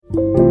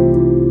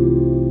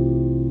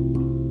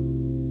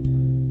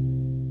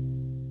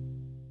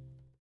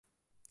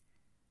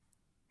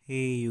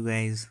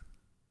guys.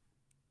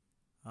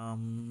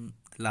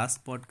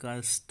 Last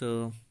podcast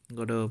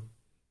got a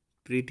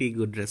pretty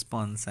good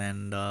response,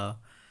 and I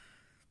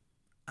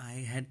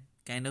had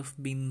kind of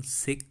been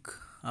sick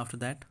after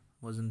that.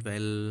 Wasn't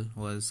well,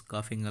 was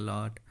coughing a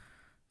lot.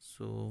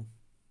 So,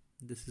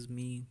 this is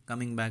me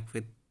coming back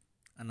with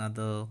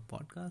another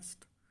podcast.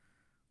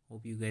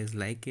 Hope you guys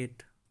like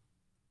it.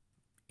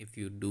 If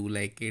you do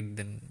like it,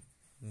 then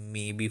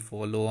maybe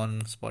follow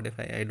on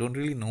Spotify. I don't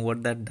really know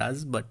what that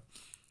does, but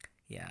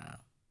yeah,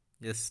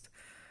 just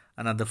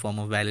another form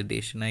of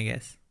validation, I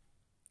guess.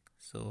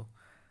 So,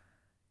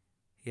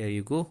 here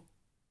you go.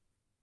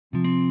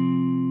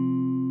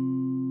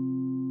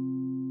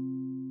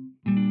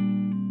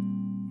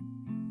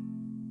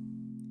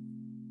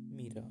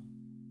 Mira,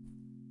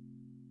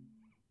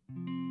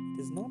 it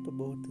is not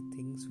about the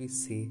things we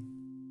say,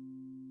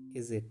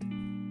 is it?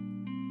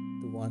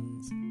 The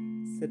ones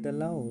said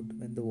aloud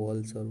when the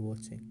walls are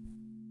watching,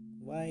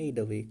 wide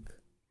awake,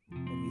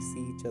 when we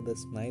see each other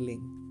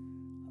smiling,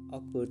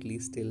 awkwardly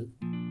still,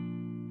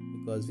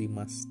 because we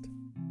must.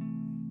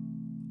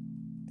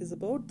 It is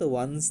about the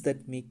ones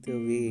that make their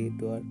way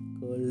to our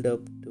curled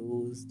up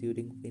toes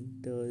during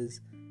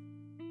winters,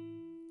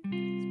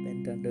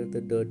 spent under the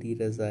dirty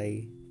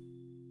razai,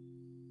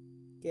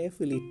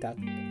 carefully tucked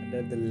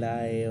under the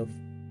lie of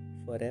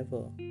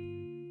forever,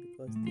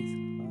 because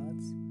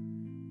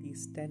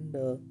these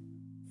tender,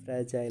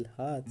 fragile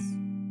hearts,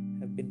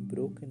 have been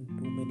broken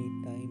too many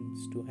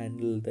times to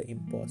handle the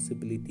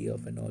impossibility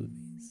of an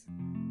always.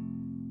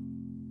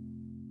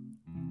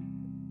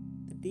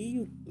 The day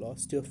you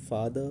lost your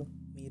father,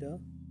 Mira,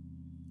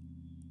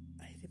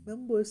 I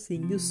remember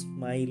seeing you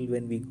smile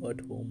when we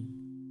got home.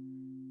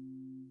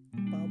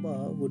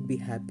 Baba would be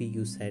happy,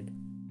 you said.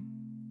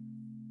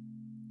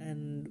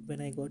 And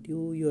when I got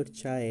you your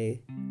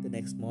chai the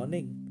next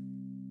morning,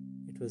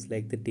 it was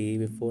like the day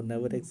before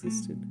never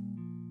existed.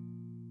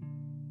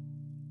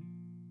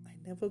 I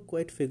never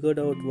quite figured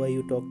out why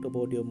you talked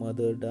about your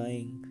mother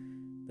dying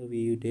the way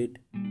you did.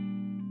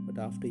 But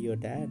after your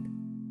dad,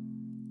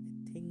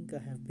 I think I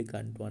have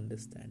begun to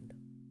understand.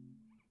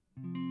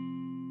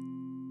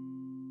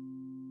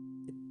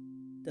 It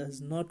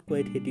does not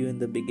quite hit you in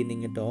the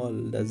beginning at all,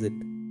 does it?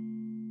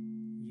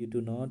 You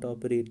do not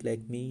operate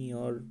like me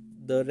or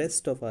the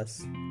rest of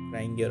us,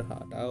 crying your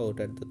heart out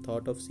at the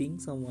thought of seeing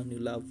someone you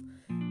love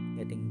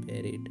getting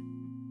buried.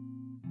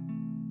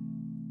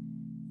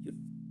 You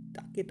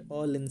tuck it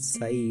all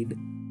inside,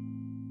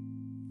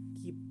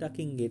 keep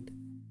tucking it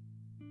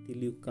till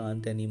you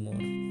can't anymore.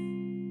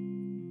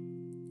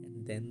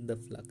 And then the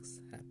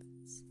flux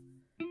happens.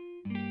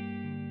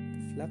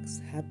 The flux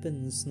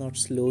happens not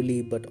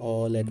slowly but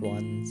all at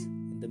once.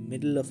 In the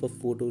middle of a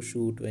photo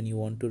shoot, when you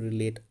want to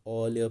relate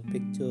all your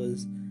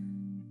pictures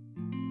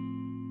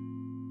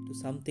to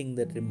something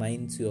that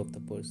reminds you of the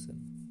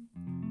person.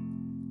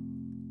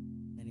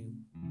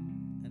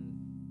 And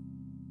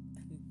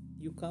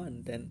you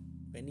can't, and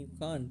when you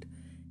can't,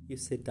 you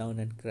sit down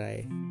and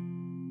cry.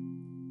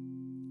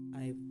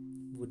 I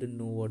wouldn't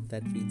know what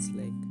that feels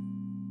like.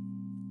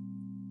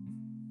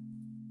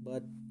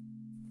 But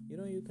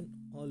you can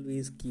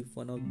always keep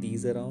one of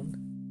these around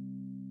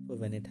for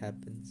when it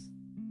happens.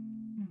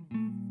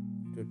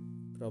 It would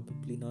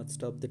probably not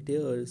stop the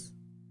tears,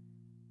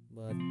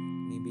 but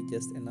maybe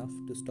just enough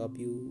to stop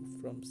you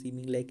from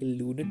seeming like a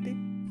lunatic.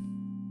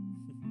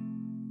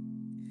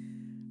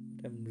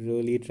 What I'm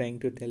really trying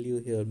to tell you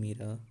here,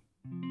 Mira,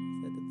 is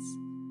that it's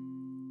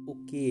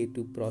okay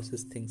to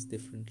process things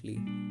differently,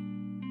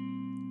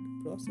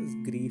 to process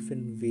grief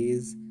in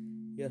ways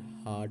your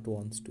heart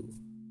wants to.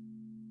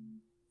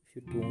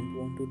 If you don't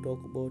want to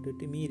talk about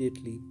it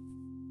immediately,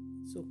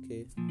 it's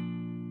okay.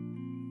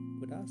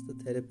 But ask the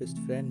therapist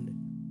friend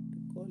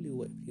to call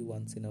you every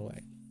once in a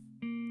while.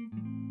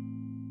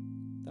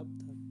 Tab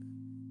tak.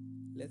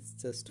 Let's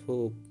just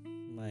hope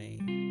my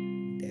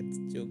death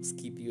jokes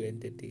keep you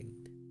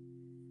entertained.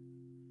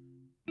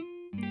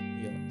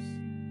 Yours.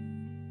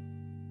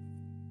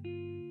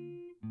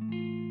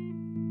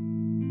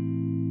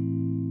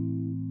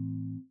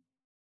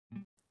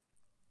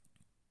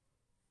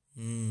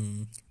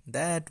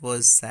 That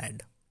was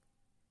sad.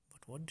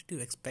 But what did you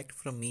expect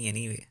from me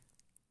anyway?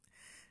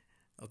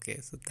 Okay,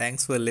 so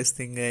thanks for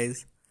listening,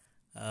 guys.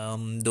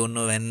 Don't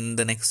know when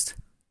the next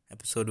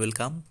episode will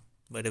come,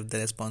 but if the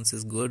response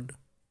is good,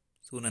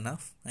 soon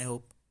enough, I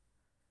hope.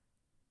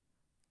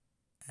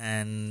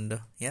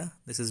 And yeah,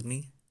 this is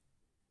me,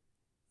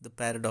 the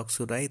Paradox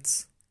Who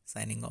Writes,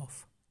 signing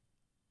off.